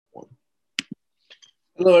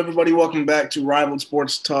Hello, everybody. Welcome back to Rival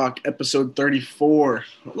Sports Talk, episode 34.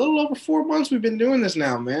 A little over 4 months we've been doing this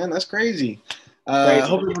now, man. That's crazy. I Crazy.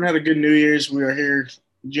 hope everyone had a good New Year's. We are here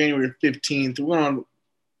January 15th. We want to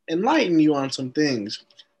enlighten you on some things.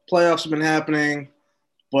 Playoffs have been happening,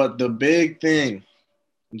 but the big thing,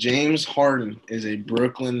 James Harden is a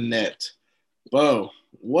Brooklyn Net. Bo,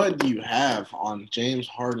 what do you have on James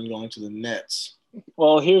Harden going to the Nets?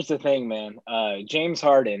 Well, here's the thing, man. James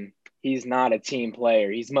Harden, he's not a team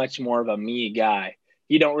player. He's much more of a me guy.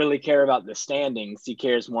 He don't really care about the standings. He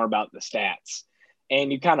cares more about the stats.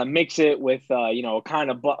 And you kind of mix it with, kind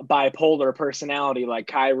of bipolar personality like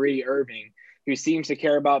Kyrie Irving, who seems to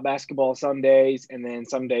care about basketball some days, and then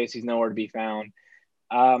some days he's nowhere to be found.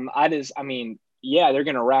 Yeah, they're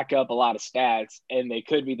going to rack up a lot of stats, and they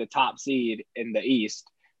could be the top seed in the East.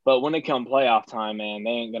 But when it comes playoff time, man, they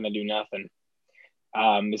ain't going to do nothing.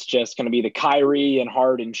 It's just going to be the Kyrie and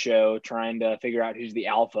Harden show trying to figure out who's the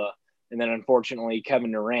alpha. And then, unfortunately,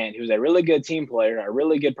 Kevin Durant, who's a really good team player, a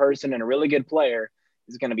really good person, and a really good player,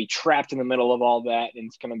 is going to be trapped in the middle of all that. And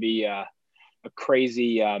it's going to be a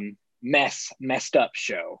crazy messed up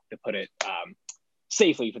show, to put it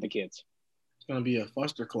safely for the kids. It's going to be a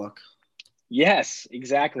clustercluck. Yes,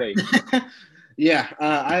 exactly. Yeah,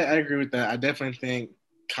 I agree with that. I definitely think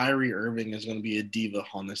Kyrie Irving is going to be a diva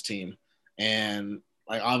on this team. And,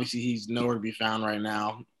 obviously he's nowhere to be found right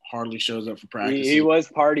now. Hardly shows up for practice. He was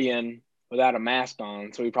partying without a mask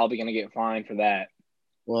on, so he's probably going to get fined for that.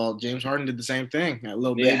 Well, James Harden did the same thing at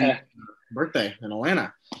Lil Baby's birthday in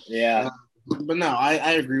Atlanta. Yeah. But no,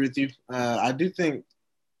 I agree with you. I do think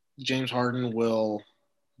James Harden will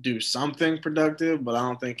do something productive, but I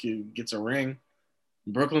don't think he gets a ring.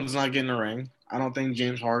 Brooklyn's not getting a ring. I don't think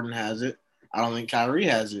James Harden has it. I don't think Kyrie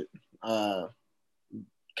has it.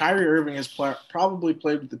 Kyrie Irving has probably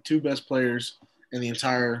played with the two best players in the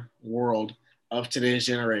entire world of today's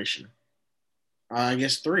generation. I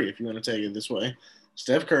guess three, if you want to take it this way.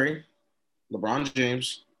 Steph Curry, LeBron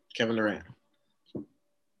James, Kevin Durant.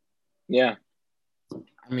 Yeah.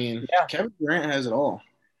 Kevin Durant has it all.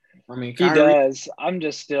 Kyrie, he does. I'm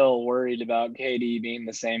just still worried about KD being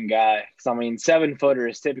the same guy. Because,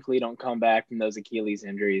 7-footers typically don't come back from those Achilles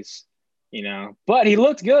injuries, But he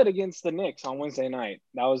looked good against the Knicks on Wednesday night.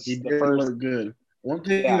 That was he did look good. One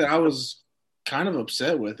thing that I was kind of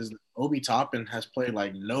upset with is that Obi Toppin has played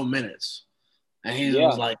no minutes. And he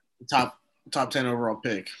was top 10 overall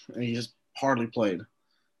pick. And he just hardly played.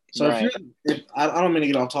 So I don't mean to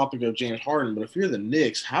get off topic of James Harden, but if you're the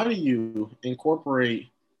Knicks, how do you incorporate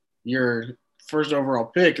your first overall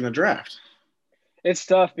pick in the draft? It's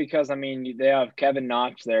tough because, they have Kevin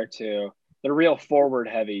Knox there too. They're real forward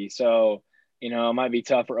heavy. So, it might be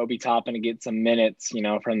tough for Obi Toppin to get some minutes,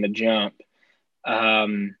 from the jump.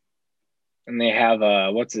 And they have,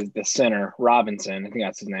 the center, Robinson. I think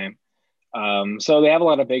that's his name. So they have a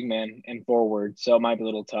lot of big men and forward. So it might be a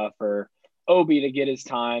little tough for Obi to get his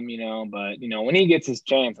time, but, when he gets his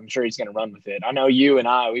chance, I'm sure he's going to run with it. I know you and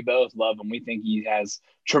I, we both love him. We think he has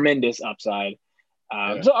tremendous upside.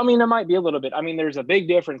 So, there might be a little bit. There's a big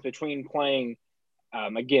difference between playing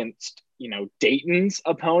against, Dayton's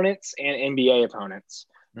opponents and NBA opponents.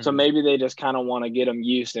 Mm-hmm. So maybe they just kind of want to get them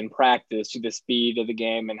used in practice to the speed of the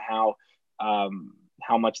game and how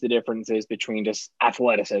much the difference is between just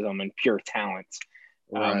athleticism and pure talent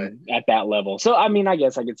at that level. So, I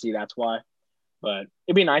guess I could see that's why. But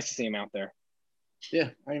it'd be nice to see him out there.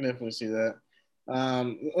 Yeah, I can definitely see that.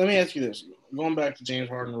 Let me ask you this. Going back to James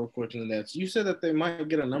Harden real quick in the Nets, you said that they might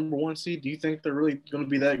get a number one seed. Do you think they're really going to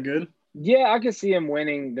be that good? Yeah, I could see him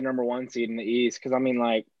winning the number one seed in the East because,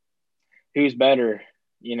 who's better?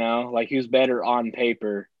 Who's better on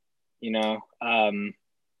paper? The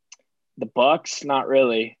Bucks, not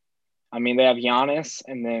really. They have Giannis,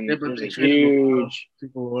 and then there's a huge.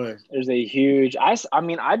 I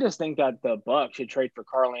just think that the Bucks should trade for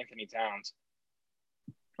Karl Anthony Towns.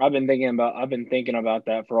 I've been thinking about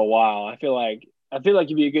that for a while. I feel like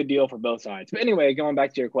it'd be a good deal for both sides. But anyway, going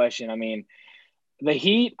back to your question, the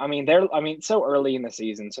Heat. They're so early in the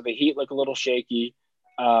season, so the Heat look a little shaky.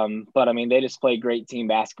 But they just play great team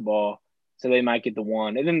basketball. So they might get the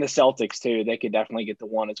one. And then the Celtics, too. They could definitely get the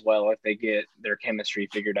one as well if they get their chemistry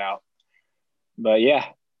figured out. But, yeah.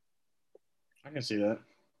 I can see that.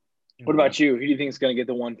 What about you? Who do you think is going to get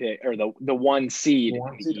the one pick or the one seed in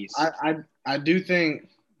the East? I do think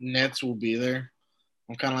Nets will be there.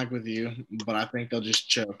 I'm kind of like with you, but I think they'll just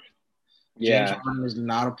choke. Yeah. James Harden is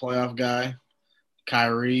not a playoff guy.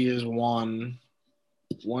 Kyrie has won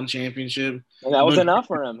championship. And that was enough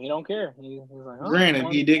for him. He don't care. He was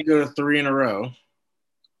granted, he did go to 3 in a row.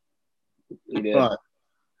 He did. But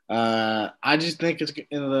I just think it's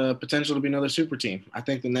the potential to be another super team. I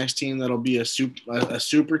think the next team that'll be a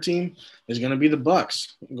super team is going to be the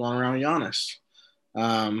Bucks going around Giannis,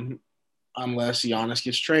 unless Giannis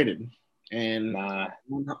gets traded. And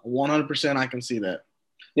 100% I can see that.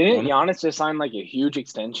 Didn't Giannis just sign like a huge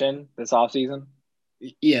extension this offseason?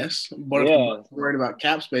 Yes, but if the Bucks are worried about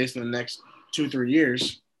cap space in the next 2-3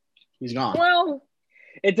 years, he's gone. Well,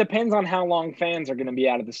 it depends on how long fans are going to be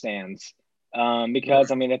out of the stands.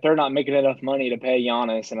 Because, I mean, if they're not making enough money to pay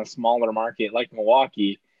Giannis in a smaller market like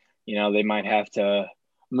Milwaukee, they might have to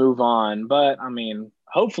move on. But, I mean,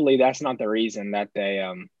 hopefully that's not the reason that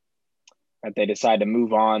they decide to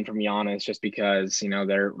move on from Giannis just because,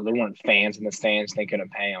 there weren't fans in the stands and they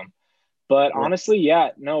couldn't pay him. But honestly, yeah,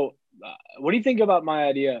 no. What do you think about my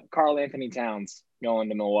idea, Karl-Anthony Towns going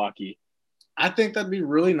to Milwaukee? I think that'd be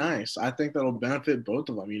really nice. I think that'll benefit both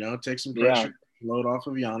of them, take some pressure, load off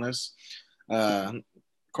of Giannis.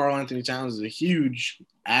 Karl-Anthony Towns is a huge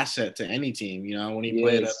asset to any team, when he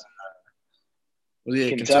played at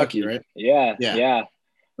Kentucky, right? Yeah.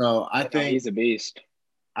 So I think he's a beast.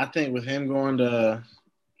 I think with him going to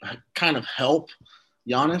kind of help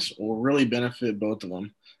Giannis will really benefit both of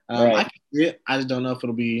them. Right. I can see it. I just don't know if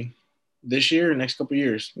it'll be this year or next couple of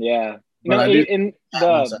years. Yeah. In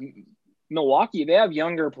the Milwaukee, they have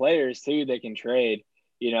younger players too they can trade.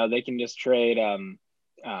 They can just trade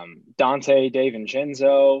Dante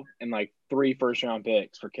DiVincenzo and like 3 first-round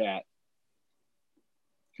picks for Cat.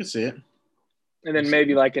 Could see it. And then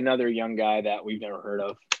maybe like another young guy that we've never heard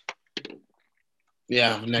of.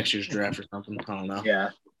 Yeah, next year's draft or something. I don't know. Yeah.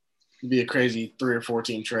 It'd be a crazy 3 or 4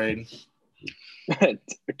 team trade.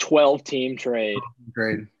 12-team trade.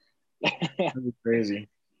 That'd be crazy.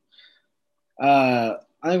 I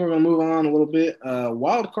think we're going to move on a little bit.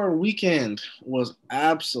 Wild Card Weekend was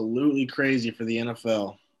absolutely crazy for the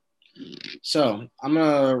NFL. So I'm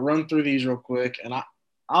going to run through these real quick. And I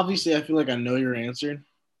feel like I know your answer,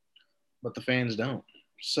 but the fans don't.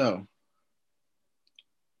 So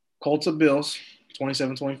Colts at Bills,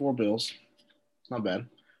 27-24 Bills. Not bad.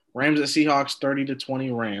 Rams at Seahawks,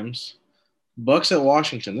 30-20 Rams. Bucks at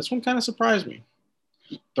Washington. This one kind of surprised me.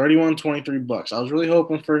 31-23 Bucks. I was really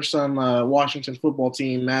hoping for some Washington football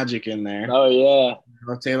team magic in there. Oh, yeah.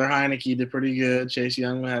 Taylor Heineke did pretty good. Chase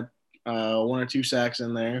Young had 1 or 2 sacks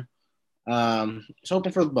in there.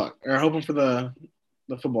 Hoping for the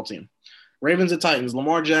football team. Ravens at Titans.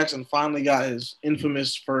 Lamar Jackson finally got his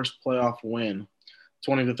infamous first playoff win,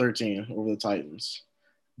 20-13 over the Titans.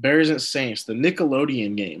 Bears at Saints. The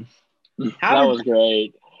Nickelodeon game. That was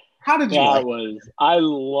great. How did you I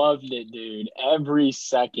loved it, dude. Every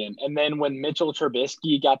second. And then when Mitchell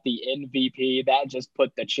Trubisky got the MVP, that just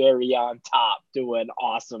put the cherry on top to an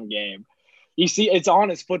awesome game. You see, it's on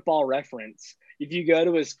his Football Reference. If you go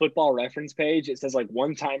to his Football Reference page, it says like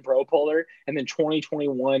one-time Pro Bowler and then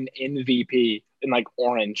 2021 MVP in like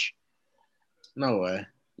orange. No way.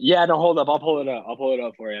 Yeah, no, hold up. I'll pull it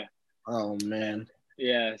up for you. Oh, man.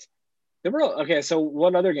 Yes. Okay, so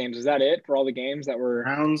what other games? Is that it for all the games that were?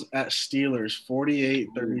 Browns at Steelers,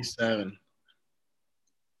 48-37.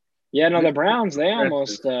 Yeah, no, the Browns, they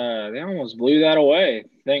almost blew that away.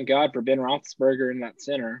 Thank God for Ben Roethlisberger in that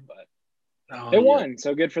center, but they won,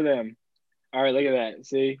 so good for them. All right, look at that.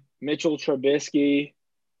 See, Mitchell Trubisky,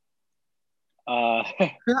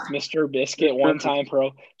 Mr. Biscuit, one-time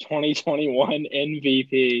Pro, 2021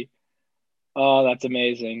 MVP. Oh, that's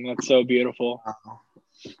amazing. That's so beautiful. Wow.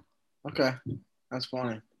 Okay, that's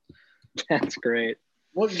funny. That's great.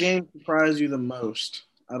 What game surprised you the most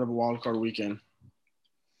out of a wild card weekend?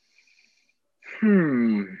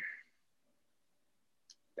 I'm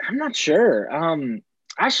not sure.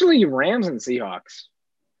 Actually, Rams and Seahawks.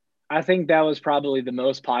 I think that was probably the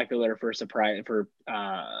most popular for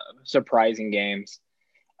surprising games.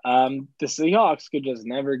 The Seahawks could just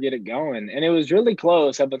never get it going, and it was really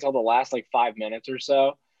close up until the last 5 minutes or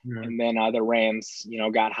so. Yeah. And then the Rams,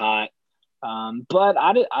 got hot. But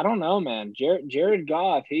I don't know, man. Jared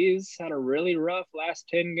Goff, he's had a really rough last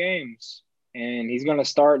 10 games, and he's going to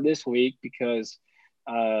start this week because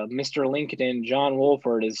Mr. Lincoln, John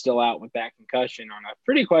Wolford, is still out with that concussion on a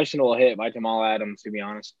pretty questionable hit by Jamal Adams, to be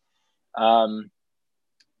honest.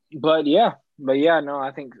 But yeah, no,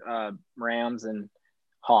 I think Rams and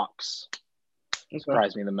Hawks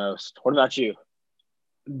surprised me the most. What about you?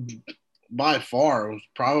 By far, it was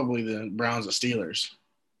probably the Browns and Steelers.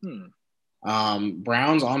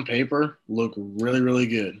 Browns on paper look really, really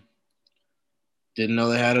good. Didn't know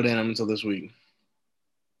they had it in them until this week.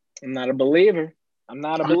 I'm not a believer. I'm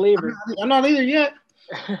not either yet.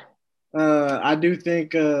 I do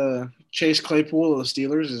think Chase Claypool of the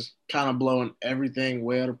Steelers is kind of blowing everything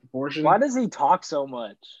way out of proportion. Why does he talk so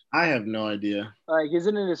much? I have no idea. Like,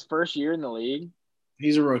 isn't it his first year in the league?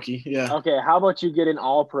 He's a rookie, yeah. Okay, how about you get an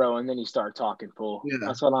All-Pro and then you start talking fool? Yeah.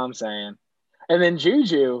 That's what I'm saying. And then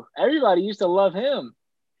Juju, everybody used to love him.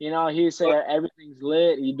 He'd say everything's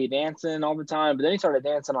lit. He'd be dancing all the time, but then he started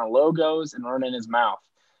dancing on logos and running his mouth.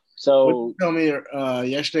 So what did you tell me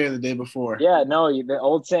yesterday or the day before? Yeah, no, the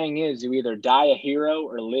old saying is you either die a hero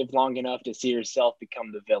or live long enough to see yourself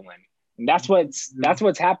become the villain. And that's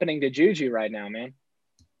what's happening to Juju right now, man.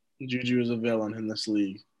 Juju is a villain in this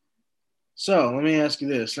league. So let me ask you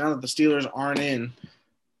this. Now that the Steelers aren't in,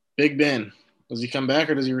 Big Ben, does he come back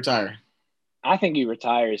or does he retire? I think he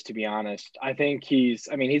retires, to be honest. I think he's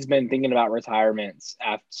been thinking about retirements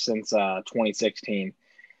since 2016.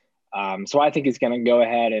 So I think he's going to go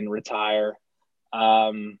ahead and retire. He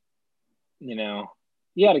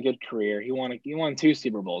had a good career. He won 2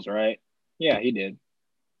 Super Bowls, right? Yeah, he did.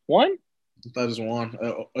 One? I thought it was one.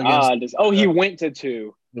 He went to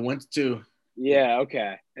 2. He went to 2. Yeah,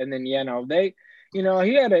 okay. And then, he had a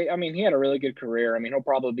really good career. I mean, he'll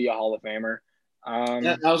probably be a Hall of Famer.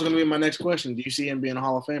 That was going to be my next question. Do you see him being a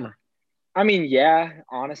Hall of Famer? I mean, yeah,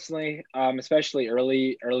 honestly, especially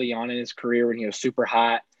early on in his career when he was super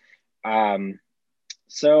hot.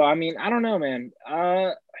 So, I mean, I don't know, man.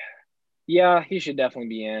 Yeah, he should definitely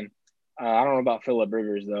be in. I don't know about Phillip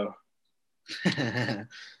Rivers, though.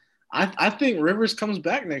 I think Rivers comes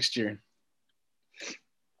back next year.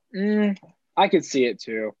 I could see it,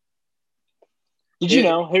 too. Did you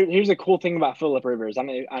know? Here's a cool thing about Phillip Rivers. I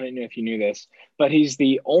don't know if you knew this, but he's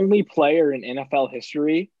the only player in NFL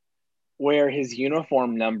history where his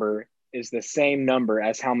uniform number is the same number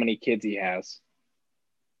as how many kids he has.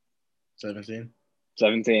 17.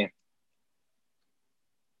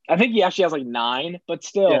 I think he actually has like 9, but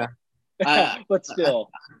still. Yeah. But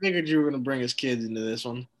still. I figured you were going to bring his kids into this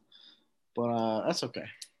one. But that's okay.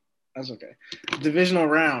 Divisional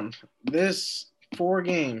round. This 4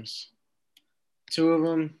 games. 2 of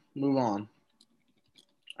them move on.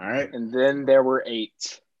 All right. And then there were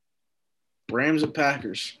 8. Rams at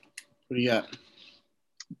Packers. What do you got?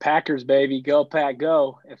 Packers, baby. Go, Pack,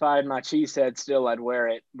 go. If I had my cheese head still, I'd wear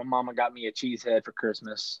it. My mama got me a cheese head for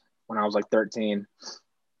Christmas when I was like 13.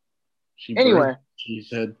 Anyway. Cheese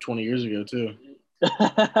head 20 years ago, too.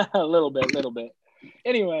 a little bit.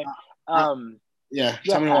 Anyway. Tell me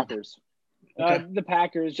Packers. Okay. The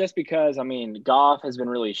Packers, just because, I mean, Goff has been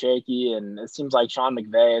really shaky, and it seems like Sean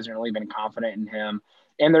McVay hasn't really been confident in him.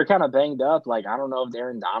 And they're kind of banged up. Like, I don't know if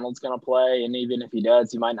Aaron Donald's going to play, and even if he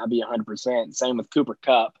does, he might not be 100%. Same with Cooper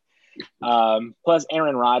Kupp. Plus,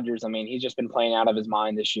 Aaron Rodgers, I mean, he's just been playing out of his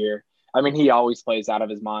mind this year. I mean, he always plays out of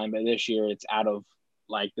his mind, but this year it's out of,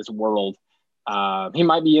 like, this world. He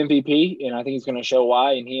might be MVP, and I think he's going to show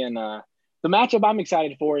why. And the matchup I'm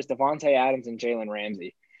excited for is Davante Adams and Jalen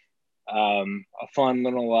Ramsey. A fun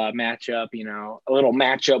little matchup, a little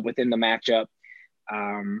matchup within the matchup.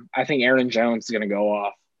 I think Aaron Jones is going to go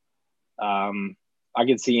off. I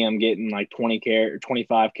could see him getting like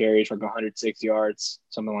 25 carries for 106 yards,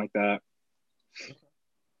 something like that.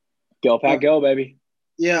 Go, Pack, go, baby.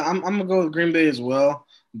 Yeah, I'm going to go with Green Bay as well.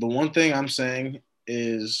 The one thing I'm saying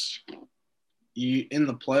is in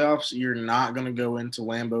the playoffs, you're not going to go into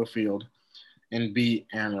Lambeau Field and beat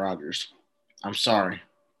Aaron Rodgers. I'm sorry.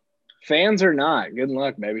 Fans or not, good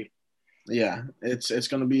luck, baby. Yeah, it's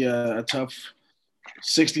going to be a tough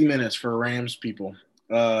 60 minutes for Rams people.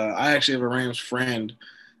 I actually have a Rams friend,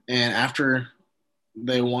 and after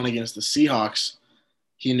they won against the Seahawks,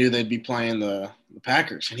 he knew they'd be playing the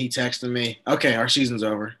Packers, and he texted me, "Okay, our season's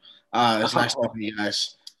over. It's nice talking to you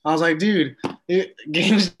guys." I was like, "Dude,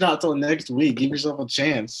 game's not till next week. Give yourself a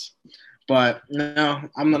chance." But no,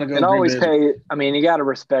 I'm gonna go. And always pay. I mean, you got to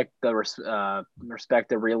respect the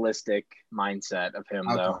realistic mindset of him,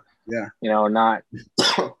 though. Yeah. Not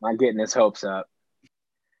getting his hopes up.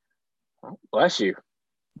 Oh, bless you.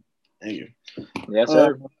 Thank you. Yes,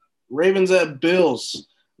 sir. Ravens at Bills.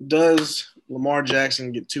 Does Lamar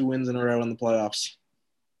Jackson get 2 wins in a row in the playoffs?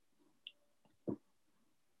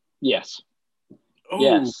 Yes. Ooh.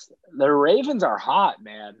 Yes. The Ravens are hot,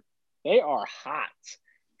 man. They are hot.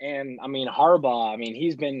 And, I mean, Harbaugh,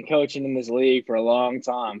 he's been coaching in this league for a long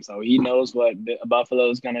time, so he knows what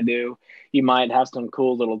Buffalo's going to do. He might have some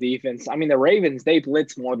cool little defense. I mean, the Ravens, they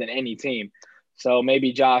blitz more than any team. So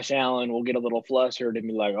maybe Josh Allen will get a little flustered and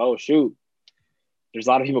be like, oh, shoot, there's a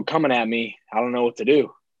lot of people coming at me. I don't know what to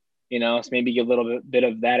do. So maybe get a little bit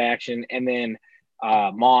of that action. And then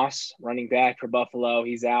Moss, running back for Buffalo,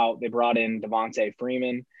 he's out. They brought in Devontae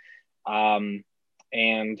Freeman. And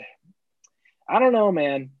I don't know,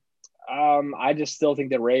 man. I just still think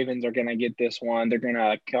the Ravens are going to get this one. They're going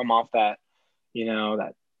to come off that,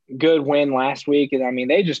 that good win last week, and I mean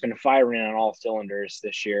they've just been firing on all cylinders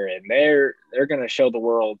this year, and they're going to show the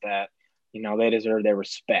world that they deserve their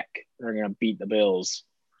respect. They're going to beat the Bills.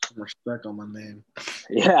 Respect on my name.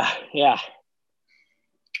 Yeah.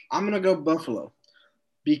 I'm going to go Buffalo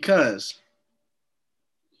because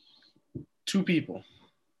two people.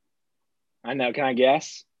 I know. Can I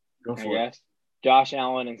guess? Go for it. Josh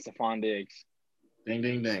Allen and Stephon Diggs. Ding,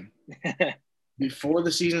 ding, ding. Before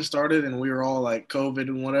the season started and we were all like COVID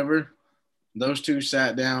and whatever, those two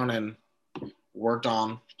sat down and worked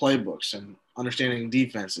on playbooks and understanding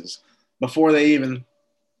defenses before they even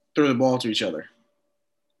threw the ball to each other.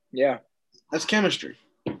 Yeah. That's chemistry.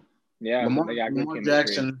 Yeah. Lamar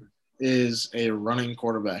Jackson is a running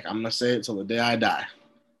quarterback. I'm going to say it till the day I die.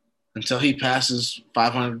 Until he passes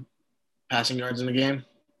 500 passing yards in a game,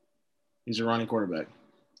 he's a running quarterback.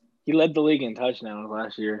 He led the league in touchdowns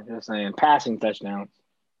last year. Just saying, passing touchdowns.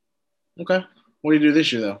 Okay. What did he do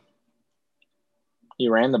this year, though? He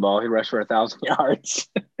ran the ball. He rushed for 1,000 yards.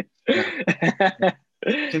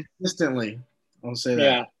 Consistently. I'll say that.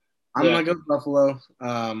 Yeah. I'm going to go Buffalo.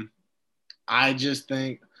 I just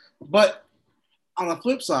think – but on the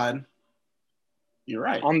flip side, you're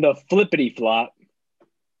right. On the flippity flop,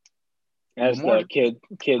 as the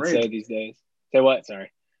kids say these days. Say what?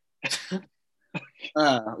 Sorry.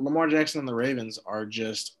 Lamar Jackson and the Ravens are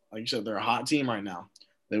just, like you said, they're a hot team right now.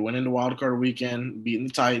 They went into Wild Card Weekend, beating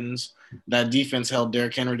the Titans. That defense held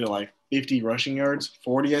Derrick Henry to like 50 rushing yards,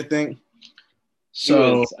 40, I think.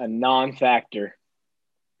 So he was a non-factor.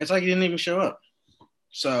 It's like he didn't even show up.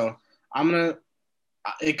 So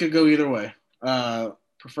it could go either way.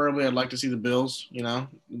 Preferably, I'd like to see the Bills.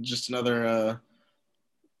 Just another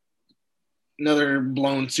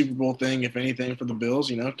blown Super Bowl thing, if anything, for the Bills.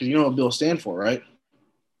 Because you know what Bills stand for, right?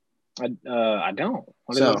 I don't.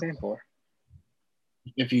 What does it stand for?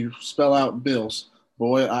 If you spell out Bills,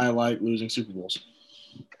 boy, I like losing Super Bowls.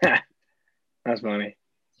 That's funny.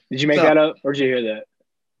 Did you make that up, or did you hear that?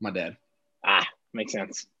 My dad. Makes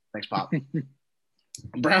sense. Thanks, Pop.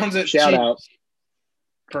 Browns at Shout Chiefs. out.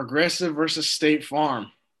 Progressive versus State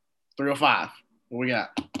Farm. 305. What we got?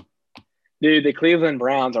 Dude, the Cleveland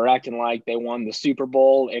Browns are acting like they won the Super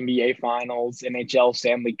Bowl, NBA Finals, NHL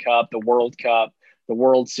Stanley Cup, the World Cup, the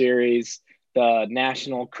World Series, the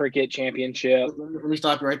National Cricket Championship. Let me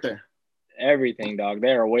stop you right there. Everything, dog.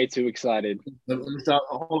 They are way too excited. Let me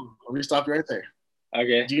stop you right there.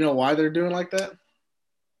 Okay. Do you know why they're doing like that?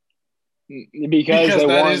 Because they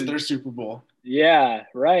that won. Is their Super Bowl. Yeah,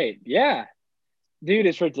 right. Yeah. Dude,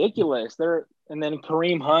 it's ridiculous. And then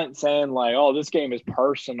Kareem Hunt saying like, oh, this game is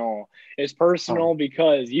personal. It's personal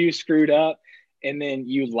because you screwed up and then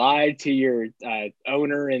you lied to your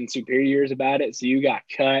owner and superiors about it. So you got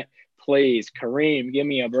cut. Please, Kareem, give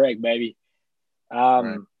me a break, baby.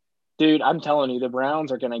 Right. Dude, I'm telling you, the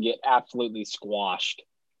Browns are going to get absolutely squashed.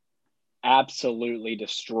 Absolutely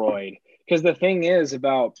destroyed. Because the thing is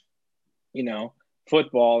about,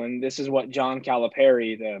 football, and this is what John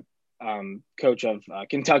Calipari, the coach of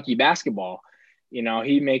Kentucky basketball,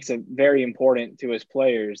 he makes it very important to his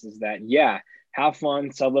players is that, have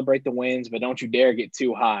fun, celebrate the wins, but don't you dare get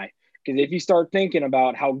too high. Because if you start thinking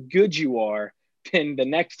about how good you are, then the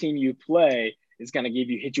next team you play is going to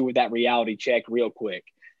hit you with that reality check real quick.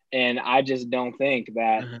 And I just don't think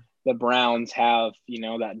that the Browns have,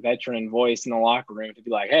 that veteran voice in the locker room to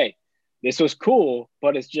be like, hey, this was cool,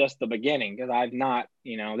 but it's just the beginning. Because I've not,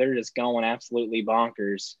 they're just going absolutely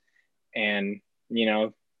bonkers. And,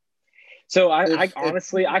 so I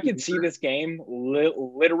honestly could see this game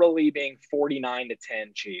literally being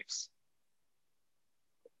 49-10 Chiefs.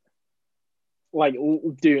 Like,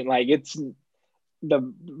 dude, like it's the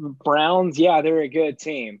Browns. Yeah, they're a good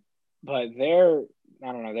team, but they're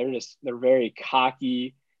very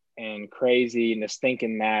cocky and crazy and just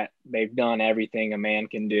thinking that they've done everything a man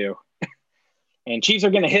can do. And Chiefs are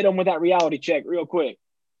going to hit them with that reality check real quick.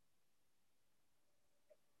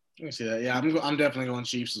 Let me see that. Yeah, I'm definitely going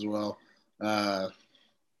Chiefs as well.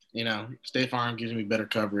 State Farm gives me better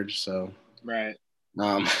coverage, so right.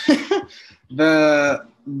 The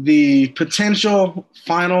potential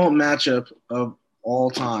final matchup of all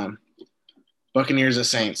time, Buccaneers at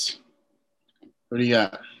Saints. What do you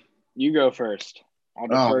got? You go first. I'll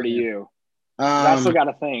defer to you. I still got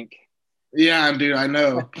to think. Yeah, dude, I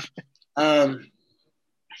know.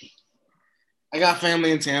 I got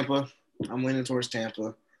family in Tampa. I'm leaning towards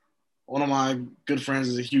Tampa. One of my good friends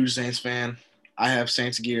is a huge Saints fan. I have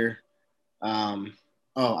Saints gear.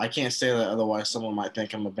 I can't say that otherwise someone might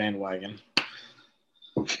think I'm a bandwagon.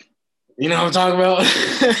 You know what I'm talking about?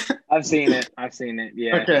 I've seen it.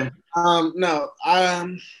 Yeah. Okay. No,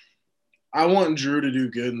 I want Drew to do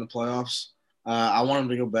good in the playoffs. I want him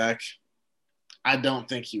to go back. I don't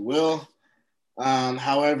think he will.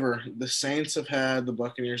 However, the Saints have had the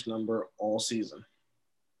Buccaneers number all season.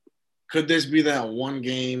 Could this be that one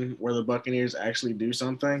game where the Buccaneers actually do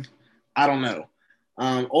something? I don't know.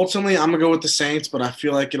 Ultimately, I'm going to go with the Saints, but I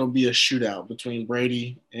feel like it'll be a shootout between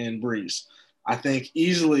Brady and Breeze. I think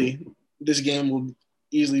this game will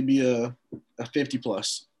easily be a 50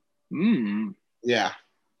 plus. Yeah.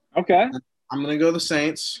 Okay. I'm going to go the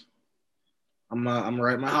Saints. I'm going to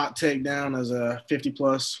write my hot take down as a 50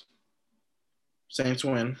 plus. Saints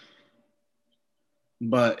win.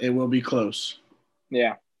 But it will be close.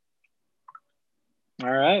 Yeah.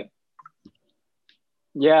 All right.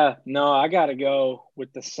 Yeah, no, I got to go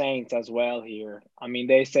with the Saints as well here. I mean,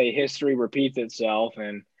 they say history repeats itself,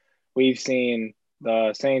 and we've seen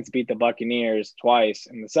the Saints beat the Buccaneers twice,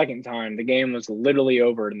 and the second time the game was literally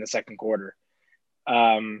over in the second quarter.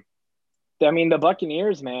 I mean, the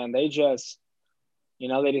Buccaneers, man, they just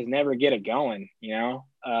never get it going,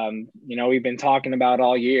 we've been talking about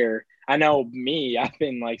all year. I know I've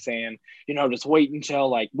been like saying, just wait until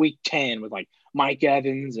like week 10 with like Mike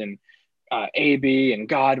Evans and AB and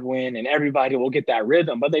Godwin and everybody will get that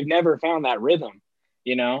rhythm, but they've never found that rhythm,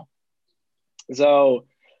 So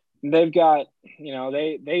they've got,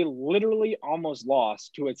 they literally almost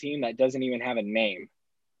lost to a team that doesn't even have a name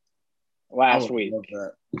last week.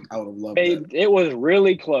 I would have loved that. It was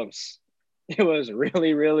really close. It was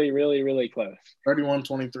really, really, really, really close.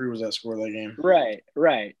 31-23 was that score of that game. Right.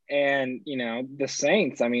 And, the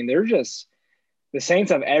Saints, I mean, the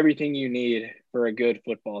Saints have everything you need for a good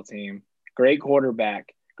football team. Great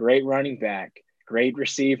quarterback, great running back, great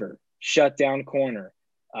receiver, shutdown corner,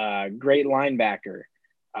 great linebacker,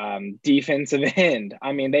 defensive end.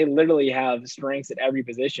 I mean, they literally have strengths at every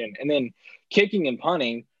position. And then kicking and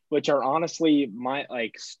punting, which are honestly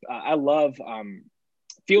I love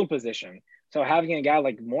field position. So having a guy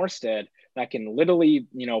like Morstead that can literally,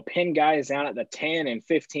 pin guys down at the 10 and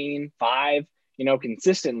 15, 5,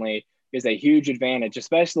 consistently is a huge advantage,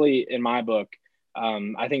 especially in my book.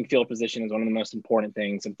 I think field position is one of the most important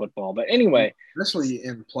things in football. But anyway. Especially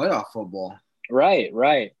in playoff football.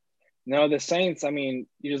 Right. No, the Saints, I mean,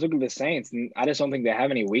 you just look at the Saints, and I just don't think they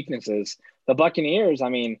have any weaknesses. The Buccaneers, I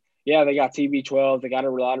mean, yeah, they got TB12. They got a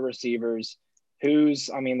lot of receivers. They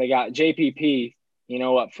got JPP,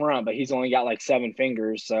 up front, but he's only got like 7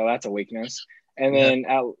 fingers, so that's a weakness. And then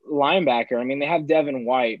at linebacker, I mean, they have Devin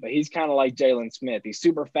White, but he's kind of like Jalen Smith. He's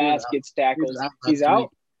super fast, gets tackles. He's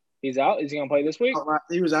out. He's out. Is he going to play this week?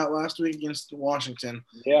 He was out last week against Washington.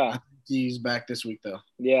 Yeah. I think he's back this week, though.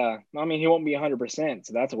 Yeah. I mean, he won't be 100%,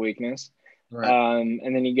 so that's a weakness. Right.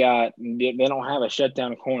 And then they don't have a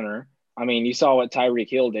shutdown corner. I mean, you saw what Tyreek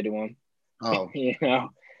Hill did to him. Oh.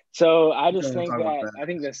 So I just think I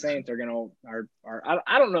think the Saints are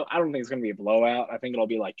I don't know. I don't think it's going to be a blowout. I think it'll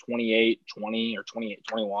be like 28-20 or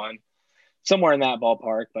 28-21, somewhere in that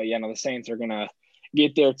ballpark. But yeah, no, the Saints are going to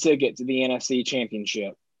get their ticket to the NFC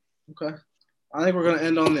Championship. Okay. I think we're going to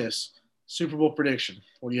end on this. Super Bowl prediction.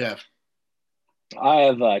 What do you have? I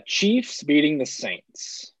have Chiefs beating the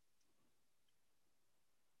Saints.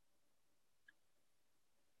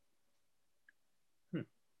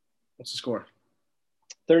 What's the score?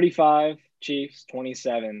 35 Chiefs,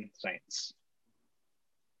 27 Saints.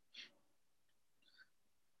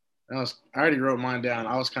 I already wrote mine down.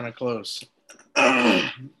 I was kind of close.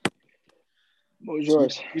 What was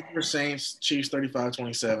yours? Chiefs for Saints, Chiefs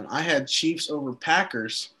 35-27. I had Chiefs over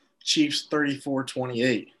Packers, Chiefs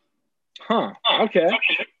 34-28. Huh. Okay.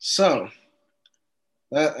 So,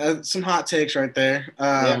 some hot takes right there.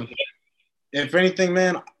 If anything,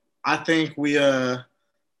 man, I think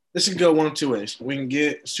this could go one of two ways. We can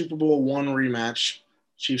get Super Bowl I rematch,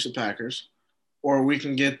 Chiefs and Packers, or we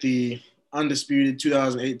can get the undisputed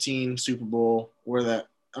 2018 Super Bowl where that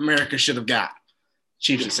America should have got,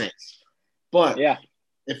 Chiefs and Saints. But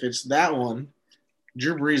if it's that one,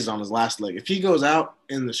 Drew Brees is on his last leg. If he goes out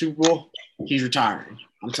in the Super Bowl, he's retiring.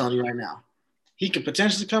 I'm telling you right now. He could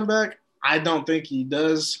potentially come back. I don't think he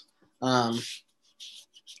does.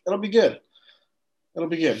 It'll be good.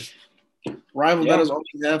 Rival, that is all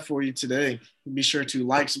we have for you today. Be sure to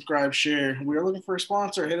like, subscribe, share. We are looking for a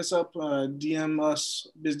sponsor. Hit us up, DM us,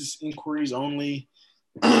 business inquiries only.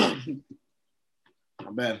 Not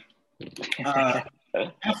bad.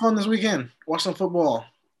 Have fun this weekend. Watch some football.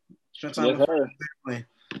 Spend time with family.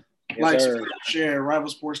 Like, subscribe, share. Rival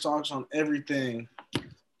Sports Talks on everything.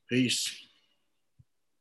 Peace.